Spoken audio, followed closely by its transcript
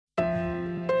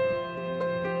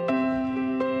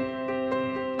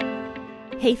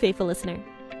Hey, faithful listener.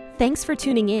 Thanks for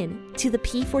tuning in to the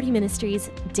P40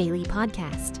 Ministries Daily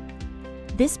Podcast.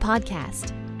 This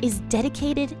podcast is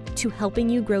dedicated to helping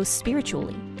you grow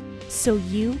spiritually so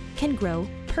you can grow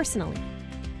personally.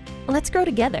 Let's grow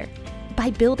together by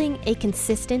building a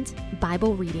consistent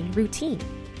Bible reading routine.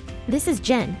 This is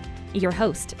Jen, your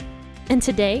host, and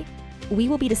today we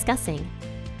will be discussing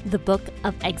the book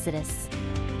of Exodus.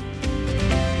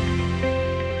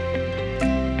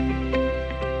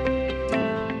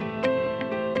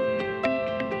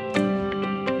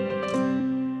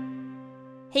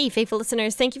 Hey, faithful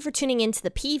listeners, thank you for tuning in to the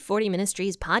P40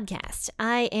 Ministries podcast.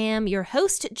 I am your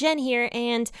host, Jen here,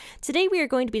 and today we are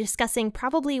going to be discussing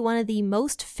probably one of the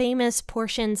most famous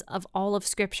portions of all of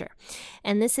Scripture,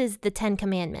 and this is the Ten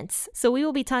Commandments. So we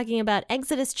will be talking about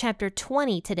Exodus chapter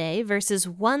 20 today, verses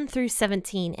 1 through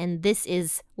 17, and this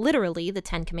is literally the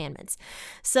Ten Commandments.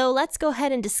 So let's go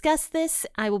ahead and discuss this.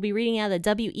 I will be reading out of the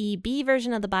WEB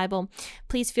version of the Bible.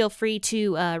 Please feel free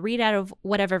to read out of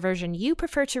whatever version you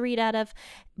prefer to read out of,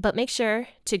 but make sure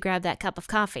to grab that cup of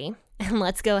coffee, and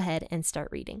let's go ahead and start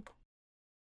reading.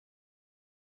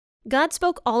 God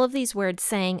spoke all of these words,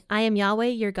 saying, I am Yahweh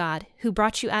your God, who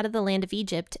brought you out of the land of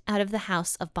Egypt, out of the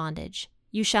house of bondage.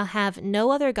 You shall have no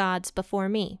other gods before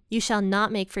me. You shall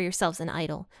not make for yourselves an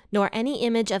idol, nor any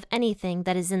image of anything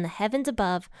that is in the heavens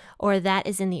above, or that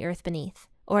is in the earth beneath,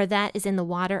 or that is in the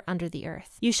water under the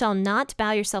earth. You shall not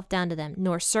bow yourself down to them,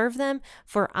 nor serve them,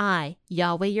 for I,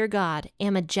 Yahweh your God,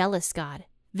 am a jealous God,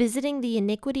 visiting the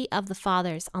iniquity of the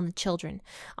fathers on the children,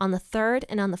 on the third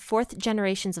and on the fourth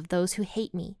generations of those who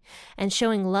hate me, and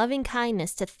showing loving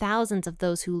kindness to thousands of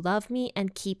those who love me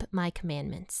and keep my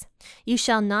commandments. You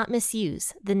shall not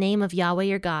misuse the name of Yahweh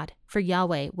your God, for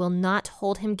Yahweh will not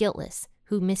hold him guiltless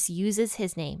who misuses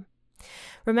his name.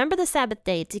 Remember the Sabbath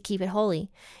day to keep it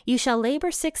holy. You shall labor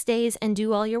 6 days and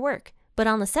do all your work, but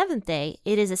on the seventh day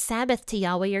it is a Sabbath to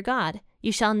Yahweh your God.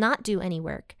 You shall not do any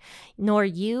work, nor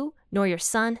you, nor your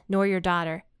son, nor your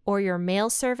daughter, or your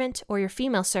male servant, or your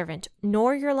female servant,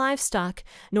 nor your livestock,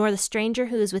 nor the stranger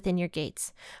who is within your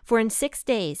gates. For in 6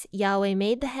 days Yahweh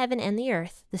made the heaven and the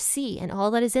earth, the sea, and all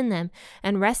that is in them,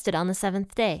 and rested on the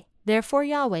seventh day. Therefore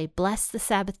Yahweh blessed the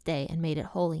Sabbath day and made it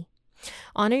holy.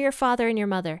 Honor your father and your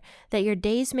mother, that your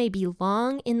days may be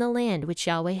long in the land which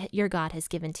Yahweh your God has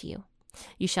given to you.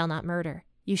 You shall not murder.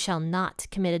 You shall not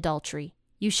commit adultery.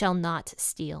 You shall not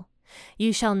steal.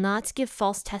 You shall not give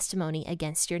false testimony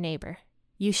against your neighbor.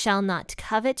 You shall not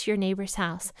covet your neighbor's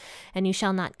house, and you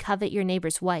shall not covet your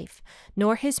neighbor's wife,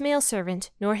 nor his male servant,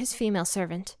 nor his female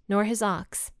servant, nor his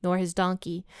ox, nor his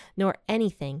donkey, nor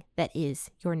anything that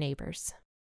is your neighbor's.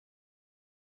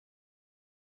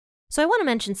 So I want to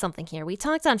mention something here. We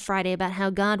talked on Friday about how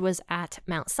God was at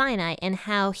Mount Sinai and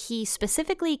how he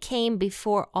specifically came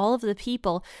before all of the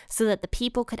people so that the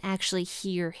people could actually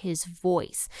hear his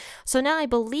voice. So now I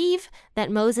believe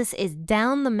that Moses is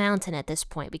down the mountain at this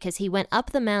point because he went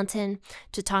up the mountain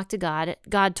to talk to God.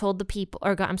 God told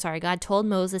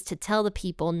Moses to tell the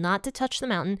people not to touch the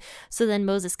mountain. So then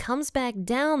Moses comes back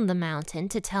down the mountain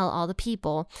to tell all the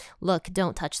people, look,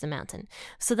 don't touch the mountain.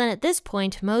 So then at this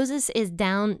point, Moses is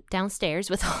downstairs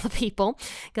with all the people.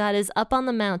 God is up on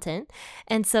the mountain.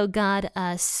 And so God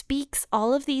speaks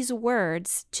all of these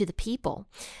words to the people.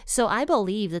 So I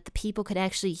believe that the people could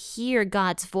actually hear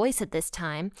God's voice at this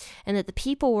time, and that the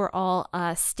people were all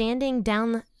standing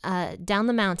down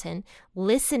the mountain,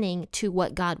 listening to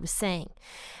what God was saying.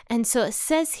 And so it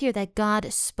says here that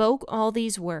God spoke all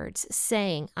these words,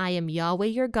 saying, I am Yahweh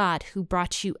your God, who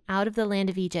brought you out of the land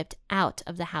of Egypt, out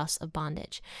of the house of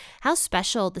bondage. How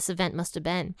special this event must have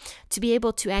been to be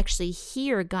able to actually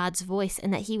hear God's voice,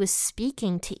 and that he was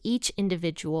speaking to each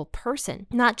individual person,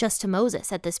 not just to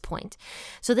Moses at this point.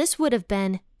 So this would have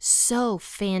been so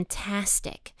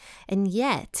fantastic. And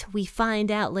yet we find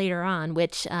out later on,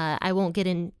 which I won't get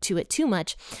into it too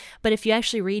much, but if you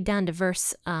actually read down to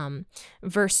verse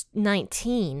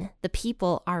 19, the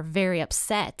people are very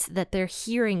upset that they're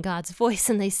hearing God's voice,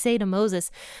 and they say to Moses,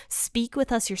 speak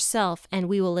with us yourself and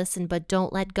we will listen, but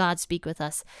don't let God speak with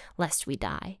us lest we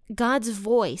die. God's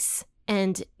voice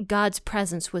and God's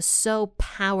presence was so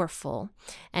powerful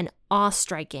and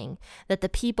awe-striking that the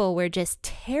people were just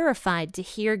terrified to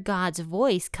hear God's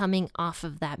voice coming off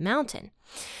of that mountain.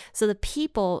 So the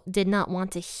people did not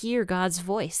want to hear God's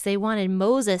voice. They wanted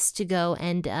Moses to go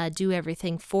and do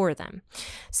everything for them.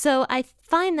 So I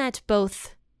find that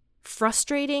both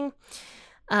frustrating,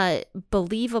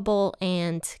 believable,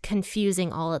 and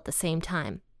confusing all at the same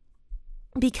time.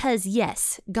 Because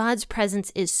yes, God's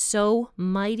presence is so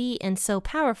mighty and so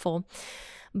powerful,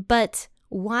 but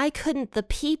why couldn't the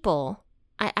people,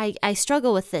 I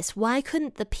struggle with this, why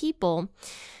couldn't the people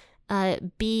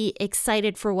be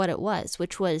excited for what it was,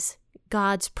 which was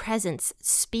God's presence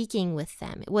speaking with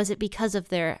them? Was it because of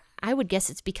I would guess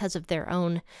it's because of their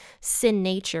own sin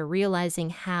nature,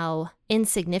 realizing how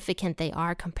insignificant they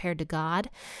are compared to God.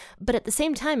 But at the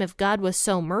same time, if God was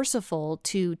so merciful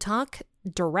to talk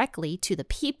directly to the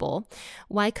people,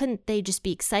 why couldn't they just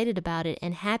be excited about it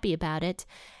and happy about it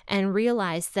and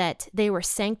realize that they were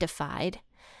sanctified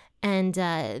and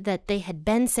that they had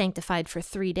been sanctified for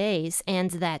 3 days and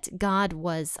that God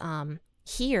was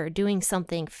here doing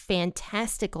something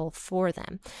fantastical for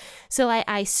them? So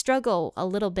I struggle a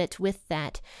little bit with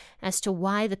that as to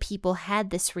why the people had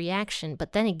this reaction.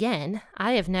 But then again,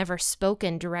 I have never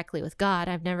spoken directly with God.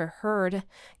 I've never heard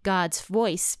God's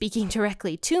voice speaking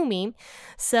directly to me.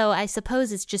 So I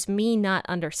suppose it's just me not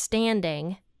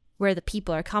understanding where the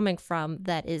people are coming from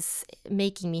that is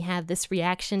making me have this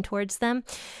reaction towards them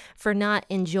for not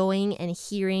enjoying and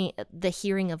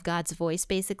hearing of God's voice,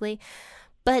 basically.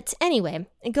 But anyway,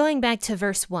 going back to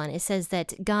verse 1, it says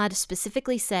that God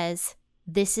specifically says,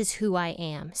 "This is who I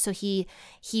am." So he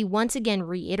once again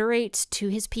reiterates to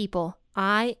his people,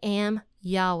 "I am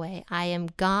Yahweh. I am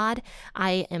God.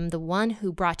 I am the one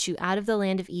who brought you out of the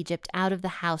land of Egypt, out of the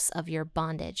house of your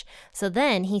bondage." So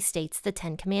then he states the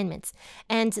 10 commandments.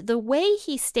 And the way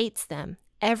he states them,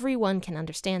 everyone can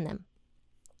understand them.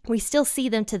 We still see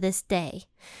them to this day.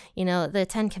 You know, the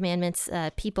 10 commandments,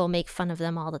 people make fun of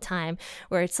them all the time,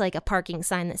 where it's like a parking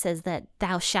sign that says that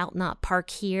thou shalt not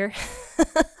park here.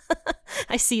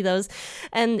 I see those.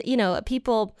 And, you know,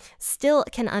 people still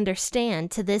can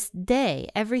understand to this day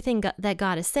everything that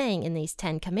God is saying in these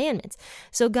 10 commandments.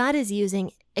 So God is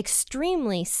using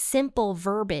extremely simple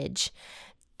verbiage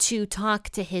to talk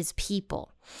to his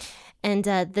people. And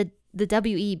the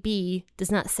WEB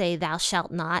does not say thou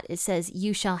shalt not. It says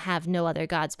you shall have no other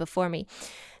gods before me.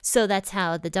 So that's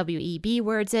how the WEB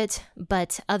words it,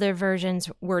 but other versions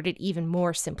word it even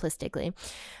more simplistically.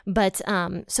 But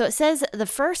so it says the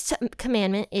first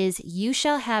commandment is you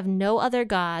shall have no other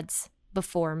gods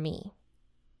before me.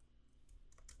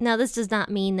 Now, this does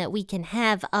not mean that we can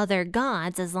have other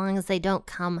gods as long as they don't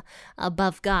come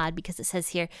above God, because it says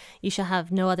here, you shall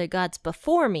have no other gods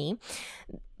before me.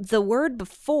 The word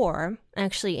before,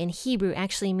 actually in Hebrew,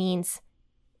 actually means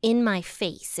in my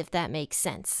face, if that makes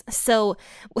sense. So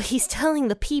he's telling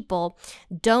the people,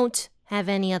 don't have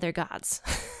any other gods.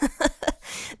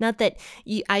 Not that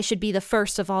I should be the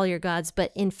first of all your gods,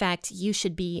 but in fact, you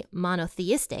should be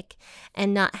monotheistic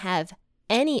and not have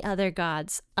any other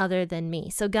gods other than me.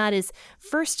 So God is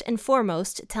first and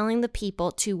foremost telling the people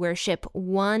to worship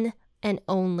one and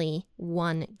only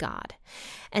one God.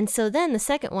 And so then the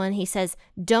second one, he says,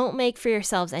 don't make for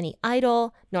yourselves any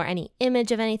idol, nor any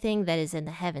image of anything that is in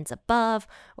the heavens above,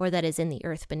 or that is in the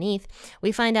earth beneath.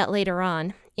 We find out later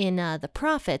on in the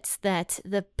prophets that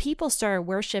the people started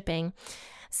worshiping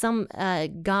some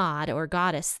god or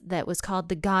goddess that was called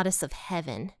the goddess of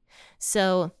heaven.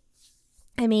 So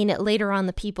I mean, later on,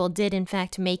 the people did, in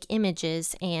fact, make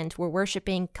images and were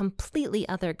worshiping completely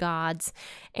other gods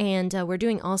and were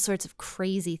doing all sorts of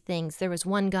crazy things. There was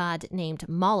one god named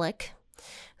Moloch,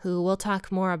 who we'll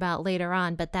talk more about later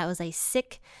on, but that was a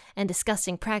sick and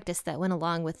disgusting practice that went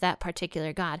along with that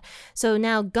particular god. So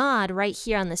now God, right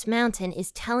here on this mountain,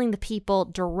 is telling the people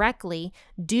directly,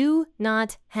 do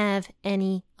not have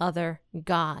any other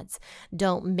gods.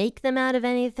 Don't make them out of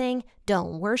anything.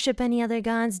 Don't worship any other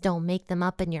gods. Don't make them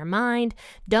up in your mind.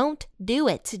 Don't do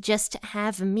it. Just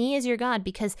have me as your God,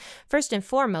 because first and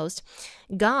foremost,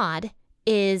 God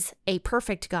is a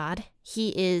perfect God. He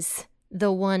is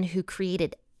the one who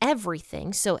created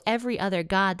everything. So every other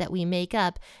god that we make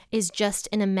up is just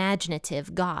an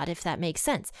imaginative god, if that makes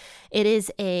sense. It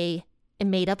is a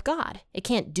made-up god. It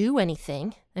can't do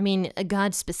anything. I mean,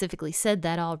 God specifically said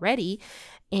that already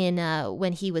in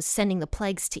when he was sending the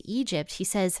plagues to Egypt. He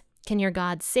says, can your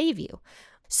God save you?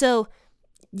 So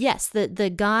yes, the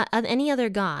god, any other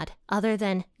god other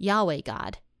than Yahweh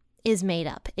God is made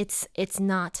up. It's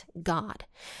not God.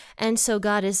 And so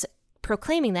God is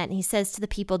proclaiming that, and he says to the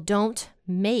people, don't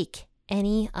make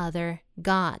any other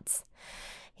gods.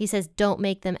 He says, don't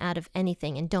make them out of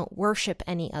anything and don't worship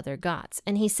any other gods.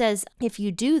 And he says, if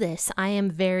you do this, I am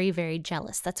very, very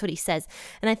jealous. That's what he says.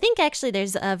 And I think actually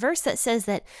there's a verse that says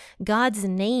that God's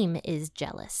name is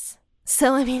jealous.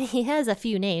 So, I mean, he has a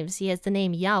few names. He has the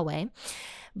name Yahweh,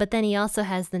 but then he also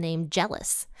has the name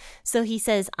jealous. So he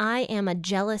says, I am a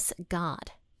jealous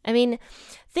God. I mean,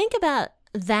 think about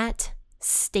that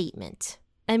statement.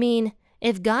 I mean,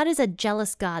 if God is a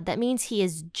jealous God, that means he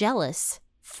is jealous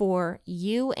for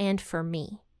you and for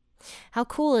me. How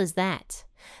cool is that?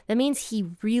 That means he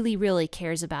really, really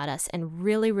cares about us and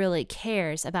really, really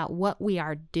cares about what we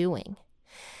are doing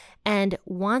and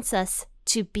wants us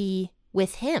to be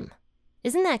with him.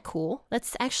 Isn't that cool?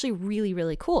 That's actually really,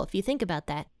 really cool if you think about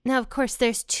that. Now, of course,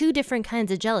 there's two different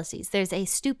kinds of jealousies. There's a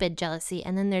stupid jealousy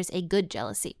and then there's a good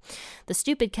jealousy. The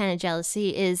stupid kind of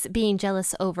jealousy is being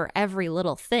jealous over every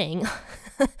little thing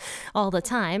all the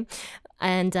time.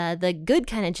 And the good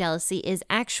kind of jealousy is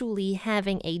actually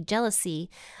having a jealousy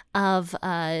of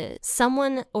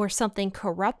someone or something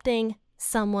corrupting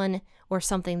someone or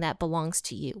something that belongs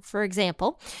to you. For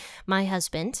example, my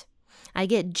husband, I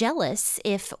get jealous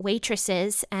if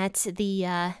waitresses at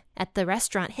the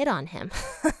restaurant hit on him.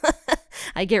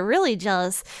 I get really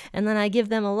jealous, and then I give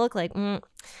them a look like,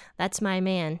 that's my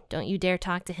man. Don't you dare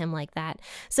talk to him like that.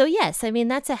 So yes, I mean,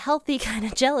 that's a healthy kind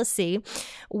of jealousy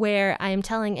where I am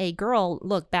telling a girl,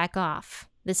 look, back off.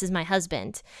 This is my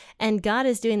husband. And God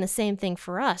is doing the same thing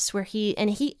for us, where he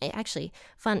actually,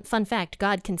 fun fact,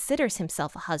 God considers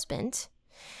himself a husband.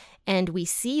 And we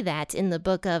see that in the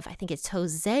book of, I think it's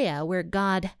Hosea, where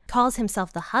God calls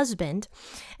himself the husband.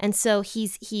 And so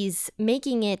he's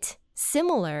making it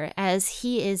similar as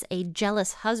he is a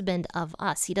jealous husband of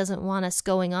us. He doesn't want us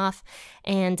going off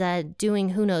and doing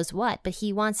who knows what, but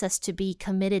he wants us to be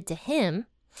committed to him.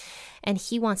 And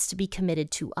he wants to be committed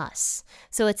to us.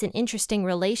 So it's an interesting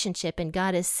relationship. And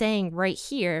God is saying right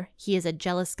here, he is a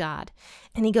jealous God.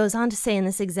 And he goes on to say in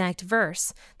this exact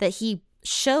verse that he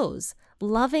shows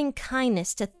loving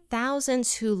kindness to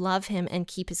thousands who love him and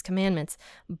keep his commandments,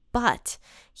 but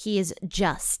he is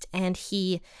just, and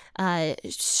he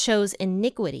shows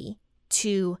iniquity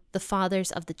to the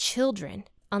fathers of the children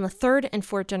on the third and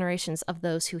fourth generations of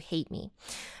those who hate me.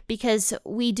 Because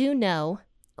we do know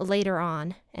later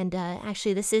on, and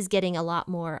actually this is getting a lot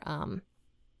more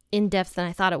in-depth than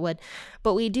I thought it would,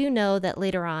 but we do know that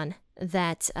later on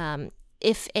that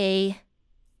if a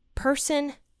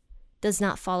person does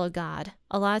not follow God,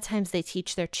 a lot of times they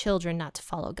teach their children not to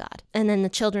follow God. And then the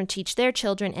children teach their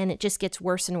children, and it just gets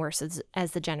worse and worse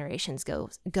as the generations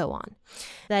go on.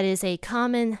 That is a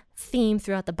common theme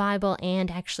throughout the Bible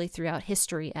and actually throughout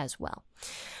history as well.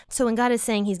 So when God is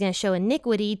saying he's going to show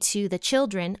iniquity to the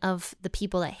children of the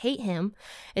people that hate him,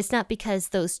 it's not because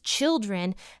those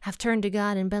children have turned to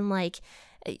God and been like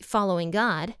following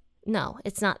God. No,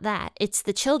 it's not that. It's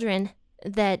the children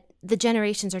that the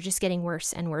generations are just getting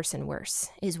worse and worse and worse,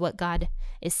 is what God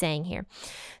is saying here.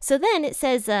 So then it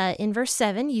says in verse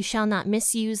 7, you shall not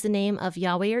misuse the name of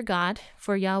Yahweh your God,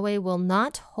 for Yahweh will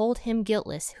not hold him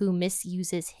guiltless who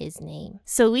misuses his name.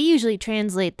 So we usually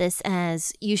translate this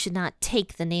as you should not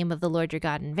take the name of the Lord your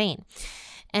God in vain.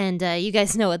 And you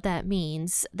guys know what that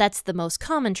means. That's the most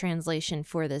common translation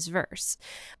for this verse.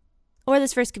 Or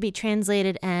this verse could be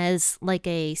translated as like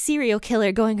a serial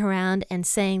killer going around and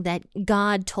saying that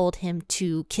God told him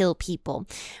to kill people,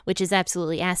 which is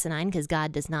absolutely asinine because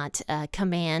God does not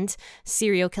command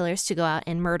serial killers to go out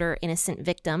and murder innocent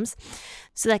victims.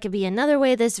 So that could be another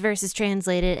way this verse is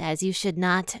translated as you should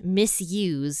not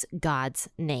misuse God's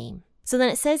name. So then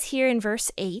it says here in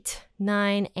verse 8,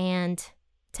 9, and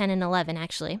 10 and 11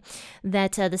 actually,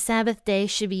 that the Sabbath day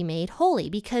should be made holy,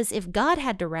 because if God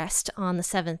had to rest on the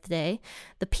seventh day,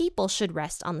 the people should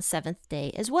rest on the seventh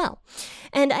day as well.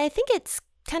 And I think it's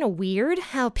kind of weird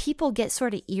how people get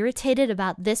sort of irritated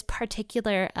about this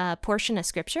particular portion of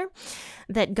scripture,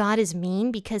 that God is mean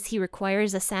because he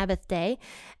requires a Sabbath day.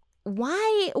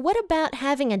 Why? What about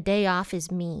having a day off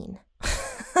is mean?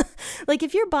 Like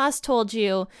if your boss told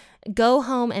you, go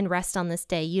home and rest on this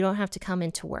day, you don't have to come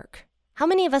into work. How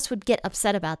many of us would get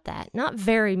upset about that? Not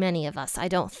very many of us, I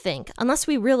don't think, unless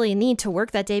we really need to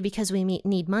work that day because we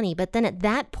need money. But then at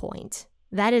that point,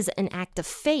 that is an act of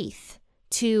faith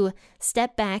to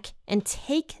step back and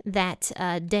take that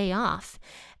day off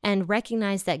and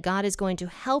recognize that God is going to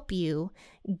help you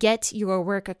get your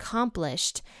work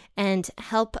accomplished and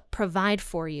help provide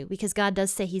for you, because God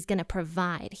does say he's going to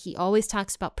provide. He always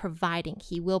talks about providing.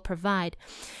 He will provide.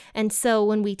 And so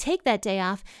when we take that day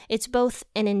off, it's both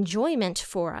an enjoyment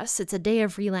for us. It's a day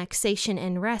of relaxation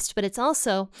and rest, but it's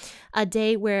also a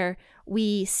day where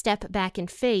we step back in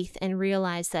faith and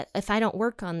realize that if I don't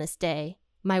work on this day,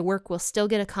 my work will still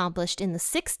get accomplished in the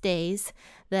 6 days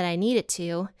that I need it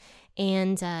to,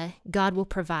 and God will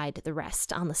provide the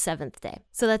rest on the seventh day.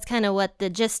 So that's kind of what the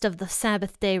gist of the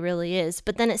Sabbath day really is.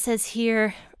 But then it says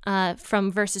here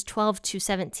from verses 12 to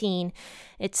 17.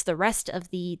 It's the rest of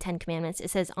the 10 Commandments.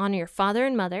 It says, honor your father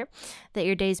and mother, that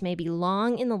your days may be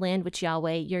long in the land which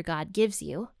Yahweh your God gives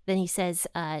you. Then he says,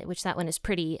 which that one is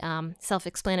pretty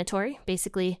self-explanatory,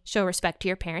 basically show respect to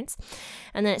your parents.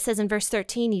 And then it says in verse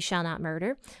 13, you shall not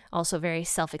murder, also very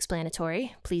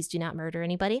self-explanatory. Please do not murder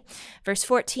anybody. Verse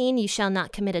 14, you shall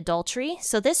not commit adultery.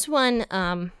 So this one,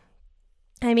 I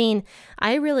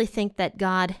really think that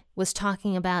God was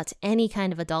talking about any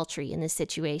kind of adultery in this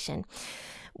situation.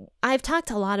 I've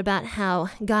talked a lot about how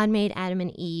God made Adam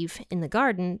and Eve in the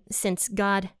garden. Since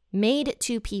God made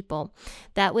two people,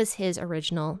 that was his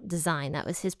original design. That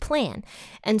was his plan.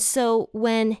 And so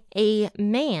when a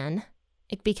man,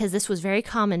 because this was very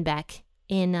common back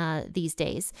in these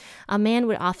days, a man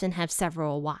would often have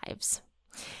several wives.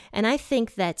 And I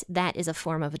think that that is a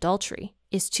form of adultery,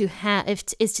 is to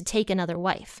take another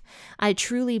wife. I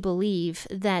truly believe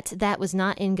that that was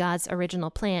not in God's original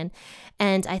plan.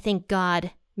 And I think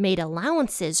God made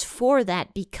allowances for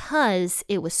that because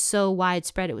it was so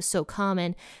widespread, it was so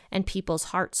common, and people's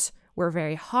hearts were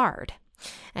very hard,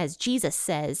 as Jesus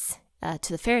says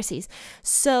to the Pharisees.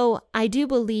 So I do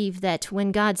believe that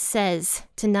when God says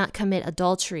to not commit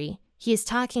adultery, he is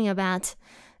talking about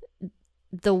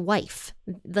the wife,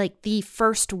 like the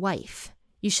first wife.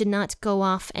 You should not go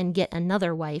off and get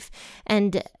another wife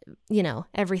and,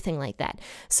 everything like that.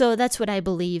 So that's what I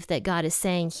believe that God is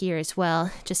saying here as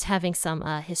well, just having some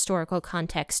historical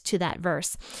context to that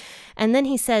verse. And then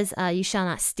he says, you shall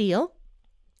not steal.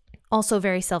 Also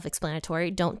very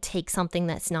self-explanatory. Don't take something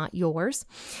that's not yours.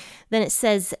 Then it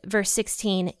says, verse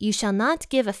 16, you shall not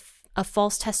give a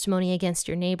false testimony against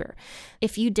your neighbor.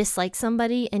 If you dislike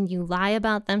somebody and you lie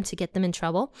about them to get them in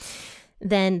trouble,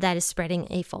 then that is spreading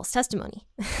a false testimony.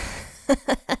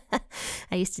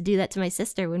 I used to do that to my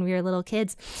sister when we were little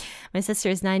kids. My sister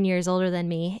is 9 years older than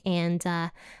me, and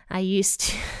I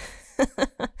used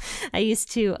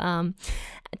to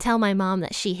tell my mom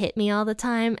that she hit me all the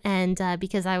time, and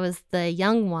because I was the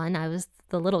young one, I was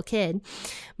the little kid,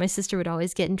 my sister would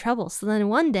always get in trouble. So then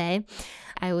one day,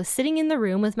 I was sitting in the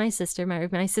room with my sister.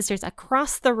 My sister's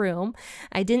across the room.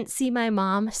 I didn't see my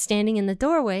mom standing in the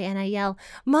doorway, and I yell,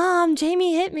 "Mom,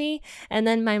 Jamie hit me!" And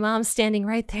then my mom's standing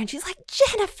right there, and she's like,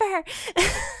 "Jennifer!"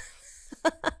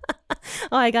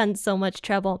 Oh, I got in so much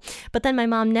trouble. But then my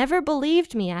mom never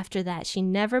believed me after that. She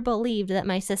never believed that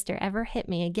my sister ever hit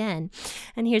me again.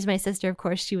 And here's my sister, of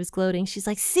course, she was gloating. She's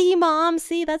like, "See, Mom,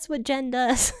 see, that's what Jen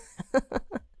does."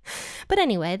 But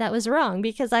anyway, that was wrong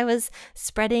because I was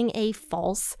spreading a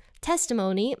false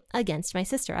testimony against my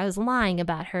sister. I was lying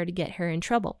about her to get her in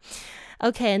trouble.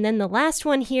 Okay, and then the last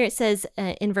one here, it says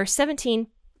in verse 17,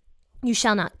 you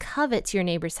shall not covet your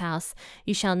neighbor's house.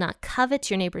 You shall not covet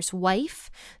your neighbor's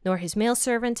wife, nor his male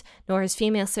servant, nor his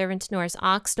female servant, nor his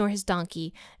ox, nor his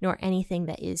donkey, nor anything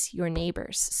that is your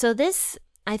neighbor's. So this,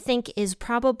 I think, is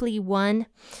probably one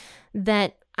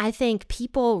that I think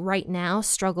people right now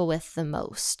struggle with the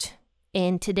most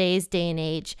in today's day and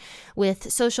age with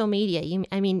social media.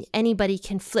 Anybody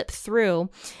can flip through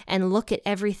and look at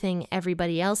everything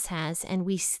everybody else has, and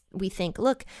we think,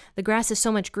 look, the grass is so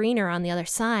much greener on the other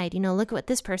side. Look what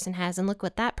this person has and look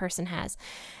what that person has.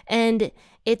 And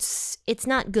it's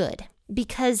not good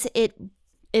because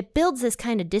it builds this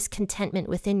kind of discontentment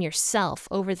within yourself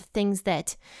over the things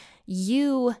that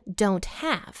you don't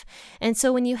have. And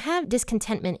so when you have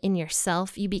discontentment in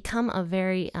yourself, you become a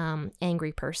very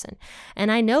angry person. And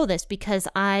I know this because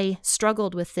I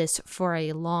struggled with this for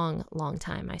a long, long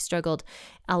time. I struggled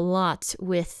a lot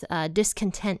with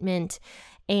discontentment,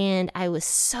 and I was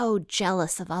so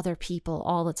jealous of other people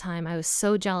all the time. I was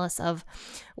so jealous of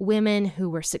women who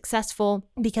were successful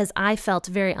because I felt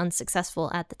very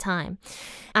unsuccessful at the time.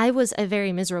 I was a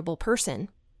very miserable person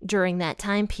during that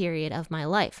time period of my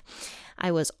life.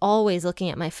 I was always looking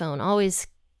at my phone, always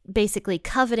basically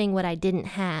coveting what I didn't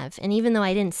have. And even though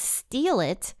I didn't steal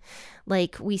it,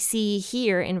 like we see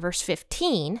here in verse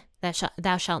 15,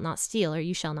 thou shalt not steal, or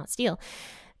you shall not steal,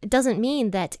 it doesn't mean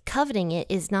that coveting it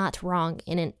is not wrong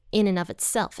in and of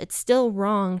itself. It's still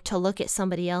wrong to look at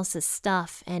somebody else's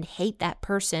stuff and hate that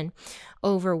person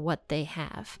over what they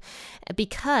have,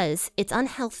 because it's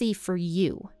unhealthy for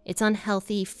you. It's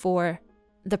unhealthy for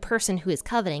the person who is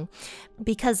coveting,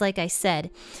 because like I said,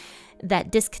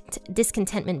 that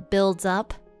discontentment builds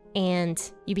up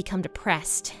and you become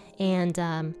depressed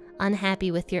and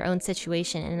unhappy with your own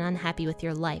situation and unhappy with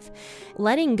your life.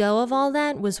 Letting go of all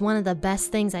that was one of the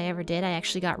best things I ever did. I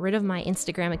actually got rid of my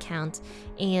Instagram account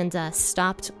and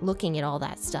stopped looking at all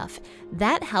that stuff.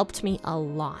 That helped me a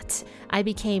lot. I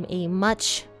became a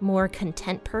much more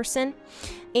content person.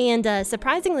 And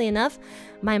surprisingly enough,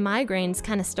 my migraines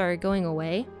kind of started going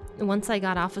away. Once I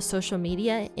got off of social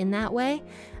media in that way,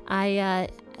 a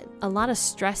lot of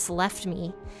stress left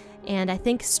me. And I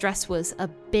think stress was a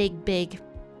big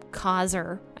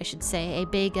causer, I should say, a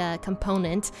big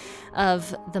component of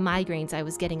the migraines I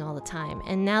was getting all the time.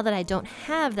 And now that I don't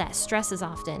have that stress as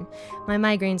often, my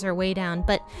migraines are way down.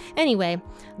 But anyway,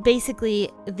 basically,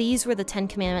 these were the 10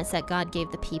 commandments that God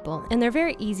gave the people. And they're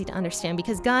very easy to understand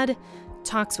because God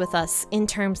talks with us in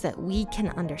terms that we can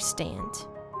understand.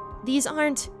 These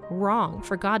aren't wrong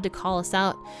for God to call us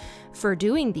out for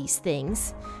doing these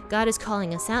things. God is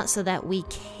calling us out so that we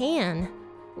can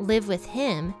live with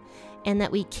Him and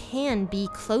that we can be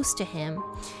close to Him.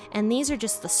 And these are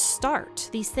just the start.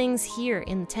 These things here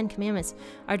in the 10 Commandments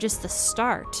are just the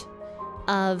start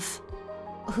of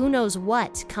who knows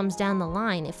what comes down the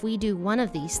line. If we do one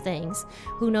of these things,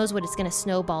 who knows what it's going to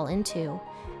snowball into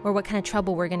or what kind of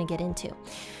trouble we're going to get into.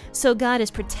 So God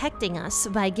is protecting us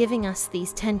by giving us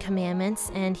these 10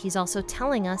 Commandments, and He's also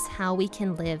telling us how we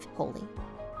can live holy.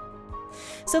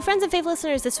 So friends and faithful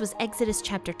listeners, this was Exodus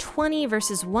chapter 20,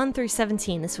 verses 1 through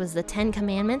 17. This was the 10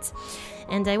 Commandments.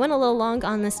 And I went a little long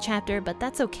on this chapter, but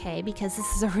that's okay because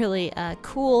this is a really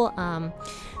cool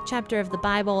chapter of the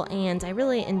Bible, and I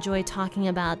really enjoy talking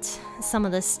about some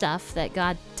of the stuff that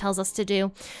God tells us to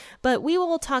do. But we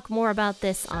will talk more about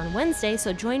this on Wednesday,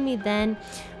 so join me then.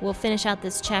 We'll finish out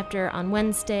this chapter on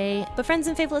Wednesday. But friends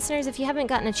and faithful listeners, if you haven't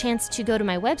gotten a chance to go to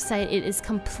my website, it is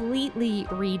completely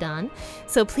redone.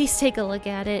 So please take a look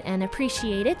at it and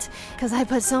appreciate it, because I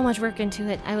put so much work into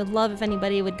it. I would love if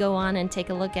anybody would go on and take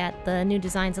a look at the new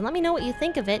designs and let me know what you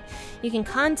think of it. You can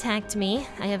contact me.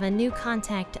 I have a new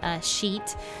contact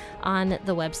sheet on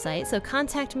the website. So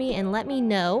contact me and let me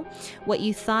know what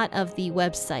you thought of the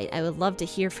website. I would love to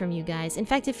hear from you guys. In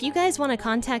fact, if you guys want to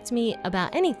contact me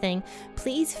about anything,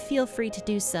 please feel free to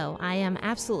do so. I am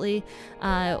absolutely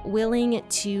willing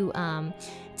to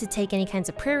take any kinds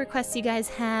of prayer requests you guys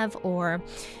have, or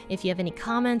if you have any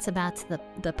comments about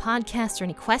the podcast or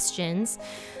any questions,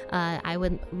 I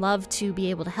would love to be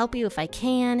able to help you if I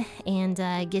can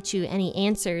and get you any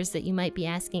answers that you might be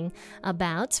asking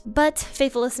about. But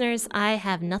faithful listeners, I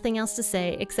have nothing else to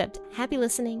say except happy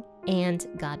listening and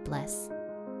God bless.